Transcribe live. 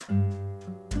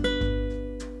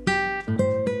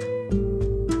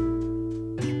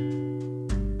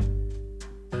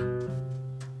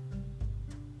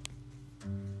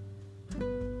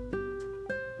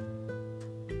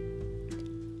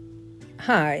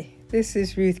Hi, this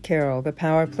is Ruth Carroll, the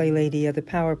Power Play Lady of the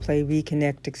Power Play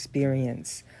Reconnect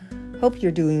Experience. Hope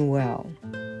you're doing well.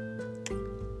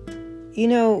 You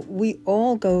know, we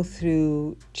all go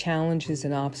through challenges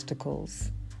and obstacles,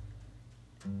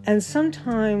 and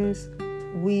sometimes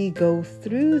we go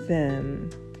through them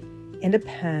in a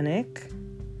panic,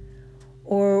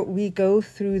 or we go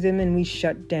through them and we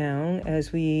shut down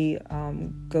as we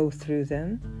go through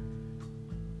them.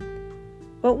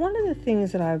 But one of the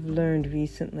things that I've learned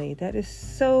recently that is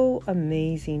so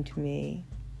amazing to me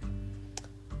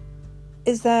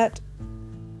is that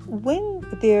when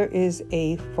there is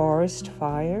a forest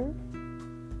fire,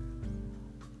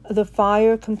 the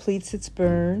fire completes its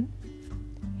burn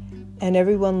and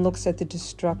everyone looks at the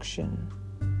destruction.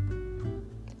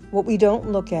 What we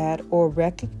don't look at or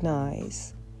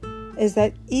recognize is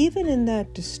that even in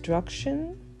that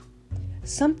destruction,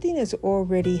 something is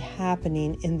already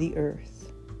happening in the earth.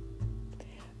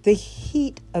 The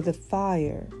heat of the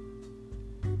fire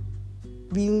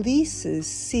releases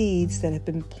seeds that have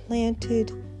been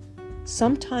planted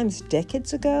sometimes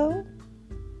decades ago,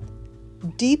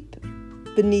 deep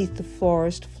beneath the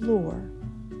forest floor.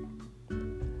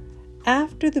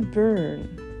 After the burn,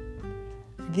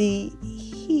 the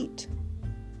heat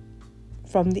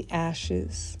from the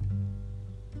ashes,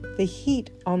 the heat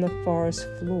on the forest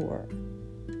floor,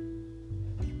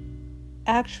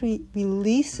 actually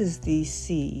releases these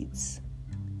seeds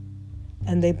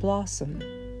and they blossom.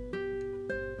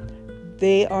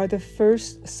 They are the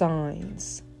first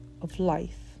signs of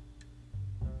life.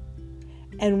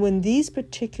 And when these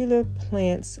particular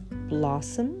plants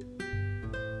blossom,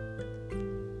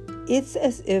 it's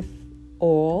as if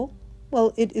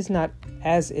it is not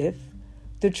as if.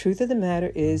 The truth of the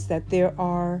matter is that there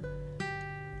are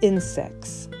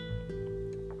insects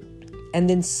and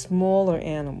then smaller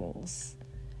animals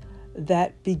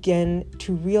that begin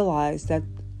to realize that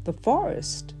the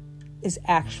forest is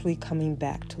actually coming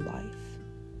back to life.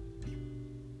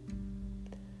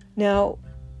 Now,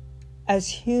 as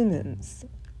humans,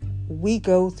 we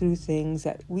go through things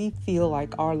that we feel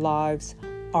like our lives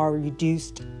are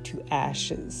reduced to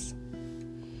ashes.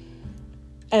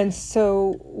 And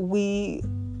so we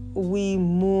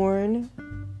mourn,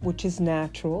 which is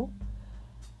natural.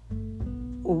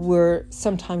 We're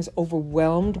sometimes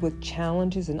overwhelmed with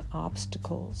challenges and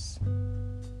obstacles.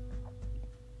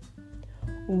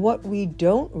 What we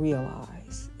don't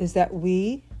realize is that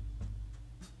we,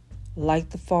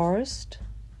 like the forest,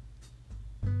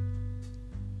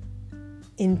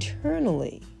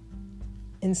 internally,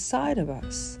 inside of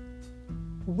us,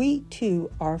 we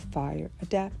too are fire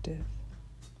adaptive.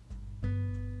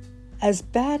 As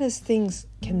bad as things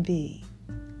can be,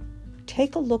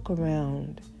 take a look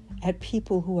around at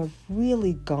people who have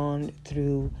really gone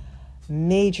through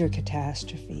major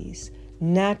catastrophes,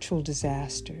 natural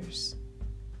disasters.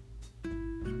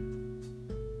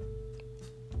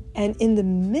 And in the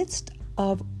midst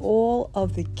of all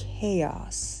of the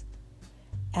chaos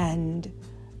and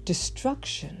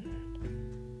destruction,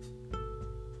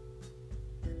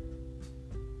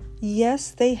 yes,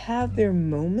 they have their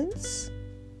moments,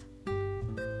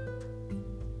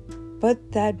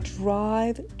 but that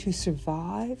drive to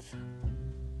survive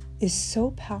is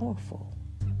so powerful.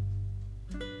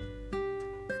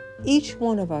 Each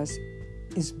one of us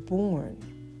is born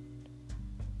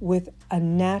with a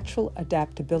natural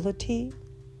adaptability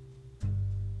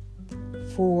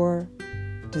for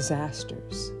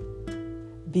disasters,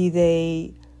 be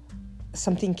they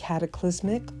something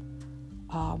cataclysmic,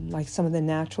 like some of the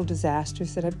natural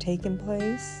disasters that have taken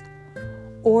place,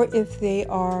 or if they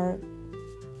are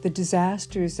the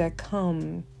disasters that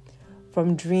come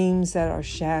from dreams that are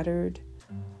shattered,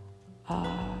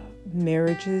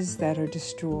 marriages that are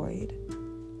destroyed,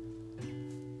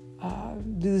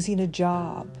 losing a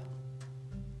job.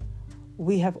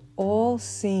 We have all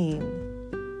seen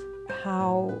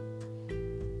how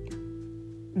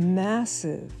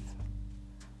massive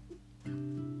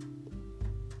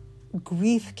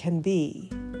grief can be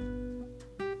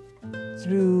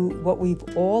through what we've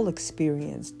all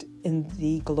experienced in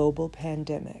the global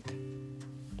pandemic.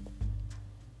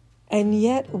 And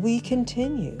yet we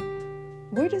continue.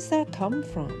 Where does that come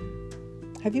from?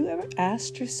 Have you ever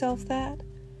asked yourself that?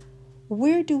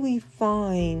 Where do we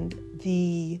find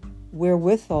the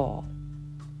wherewithal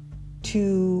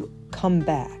to come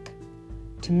back,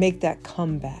 to make that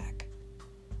comeback,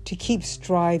 to keep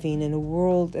striving in a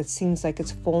world that seems like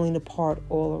it's falling apart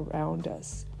all around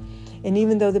us? And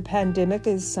even though the pandemic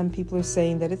is, some people are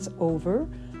saying that it's over,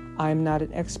 I'm not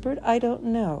an expert, I don't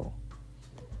know.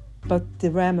 But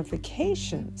the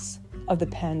ramifications of the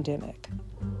pandemic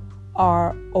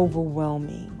are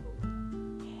overwhelming.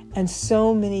 And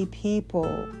so many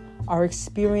people are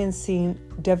experiencing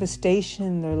devastation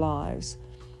in their lives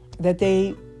that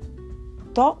they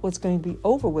thought was going to be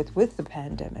over with the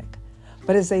pandemic.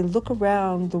 But as they look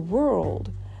around the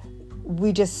world,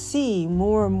 we just see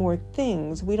more and more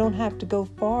things. We don't have to go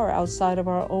far outside of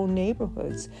our own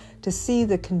neighborhoods to see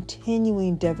the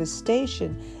continuing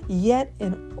devastation. Yet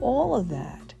in all of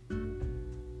that,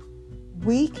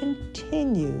 we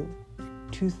continue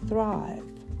to thrive.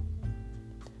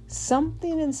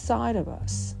 Something inside of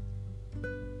us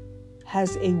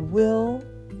has a will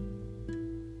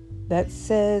that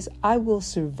says, I will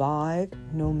survive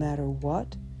no matter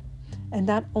what. And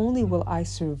not only will I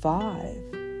survive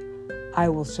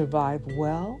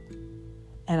well,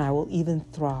 and I will even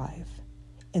thrive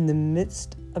in the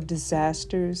midst of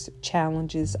disasters,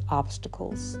 challenges,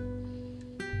 obstacles.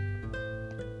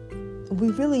 We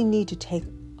really need to take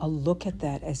a look at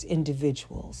that as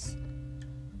individuals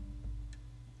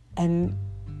and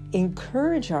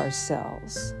encourage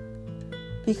ourselves,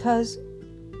 because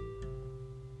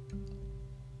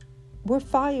we're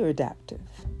fire adaptive.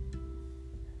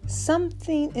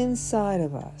 Something inside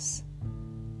of us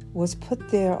was put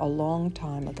there a long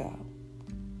time ago.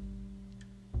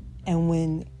 And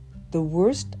when the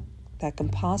worst that can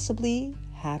possibly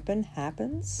happen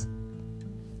happens,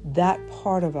 that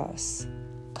part of us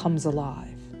comes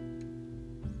alive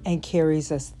and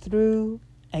carries us through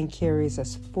and carries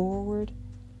us forward,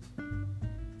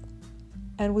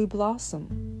 and we blossom.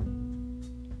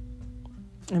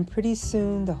 And pretty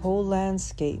soon the whole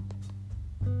landscape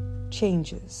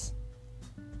changes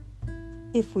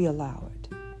if we allow it,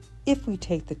 if we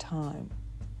take the time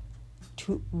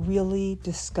to really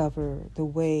discover the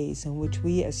ways in which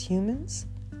we as humans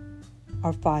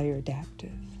are fire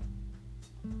adaptive.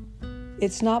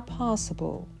 It's not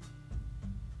possible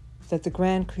that the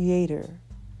Grand Creator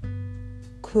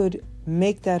could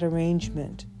make that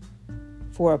arrangement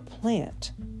for a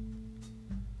plant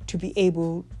to be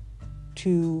able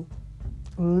to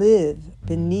live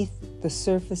beneath the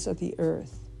surface of the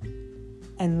earth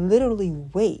and literally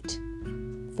wait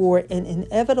for an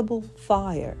inevitable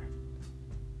fire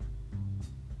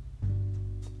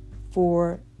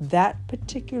for that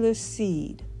particular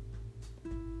seed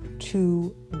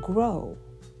to grow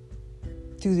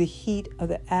through the heat of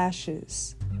the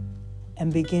ashes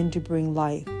and begin to bring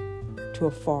life to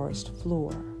a forest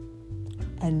floor,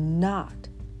 and not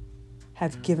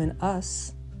have given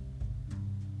us,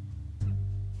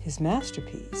 his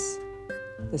masterpiece,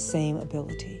 the same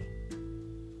ability.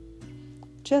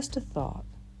 Just a thought.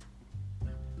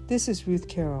 This is Ruth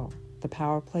Carroll, the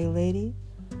Power Play Lady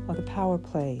of the Power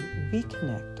Play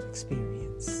Reconnect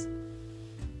Experience.